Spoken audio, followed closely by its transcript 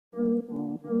I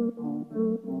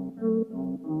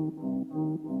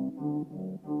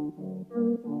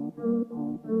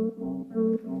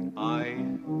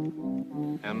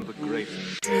am the great.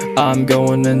 I'm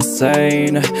going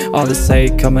insane, all this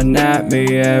hate coming at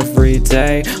me every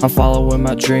day. I'm following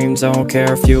my dreams, don't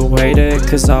care if you hate it,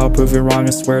 cause I'll prove you wrong,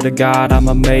 I swear to God.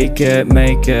 I'ma make it,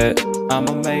 make it.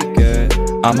 I'ma make it,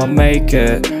 I'ma make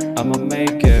it, I'ma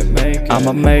make it, make it,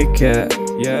 I'ma make it.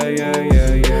 Yeah, yeah,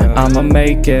 yeah, yeah. I'ma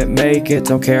make it,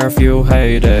 don't care if you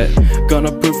hate it.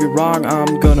 Gonna prove you wrong,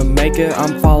 I'm gonna make it.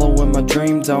 I'm following my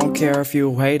dream, don't care if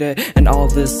you hate it. And all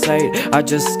this hate, I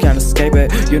just can't escape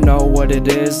it. You know what it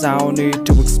is, I don't need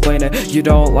to explain it. You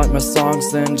don't like my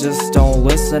songs, then just don't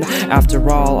listen. After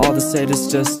all this hate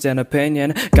is just an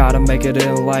opinion. Gotta make it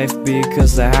in life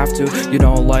because I have to. You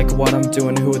don't like what I'm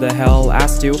doing, who the hell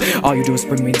asked you? All you do is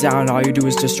bring me down, all you do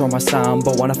is destroy my sound.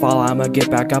 But when I fall, I'ma get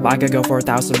back up, I could go for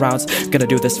 1,000 rounds. Gonna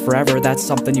do this forever, that's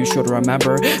something you should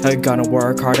remember. I'm gonna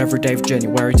work hard every day from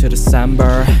January to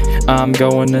December. I'm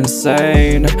going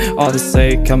insane, all this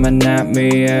hate coming at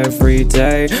me every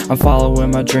day. I'm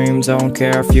following my dreams, don't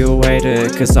care if you hate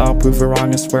it, cause I'll prove you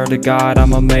wrong, I swear to God.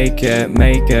 I'ma make it,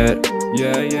 make it.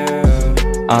 Yeah, yeah.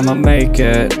 I'ma make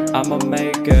it, I'ma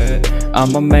make it,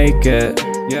 I'ma make it.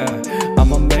 Yeah,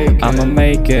 I'ma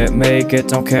make it,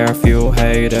 don't care if you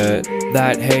hate it.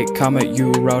 That hate comment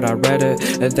you wrote, I read it.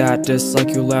 That dislike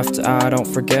you left, I don't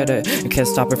forget it. I can't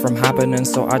stop it from happening,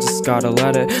 so I just gotta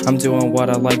let it. I'm doing what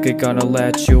I like, it gonna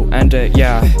let you end it,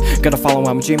 yeah. Gonna follow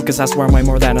my dream, cause I swear I'm way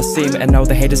more than I seem. And know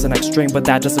the hate is an extreme, but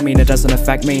that doesn't mean it doesn't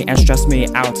affect me and stress me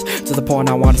out to the point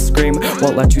I wanna scream.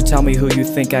 Won't let you tell me who you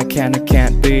think I can or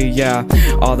can't be, yeah.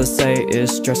 All this hate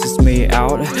is stresses me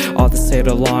out. All this hate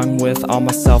along with all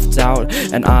my self-doubt.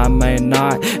 And I may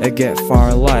not get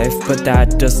far in life, but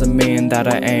that doesn't mean that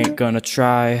I ain't gonna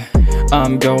try.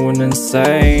 I'm going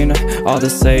insane, all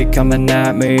this hate coming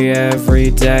at me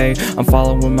every day. I'm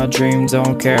following my dream,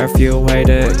 don't care if you hate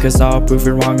it, cause I'll prove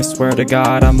you wrong, I swear to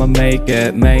God. I'ma make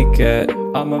it, make it.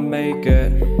 I'ma make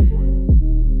it.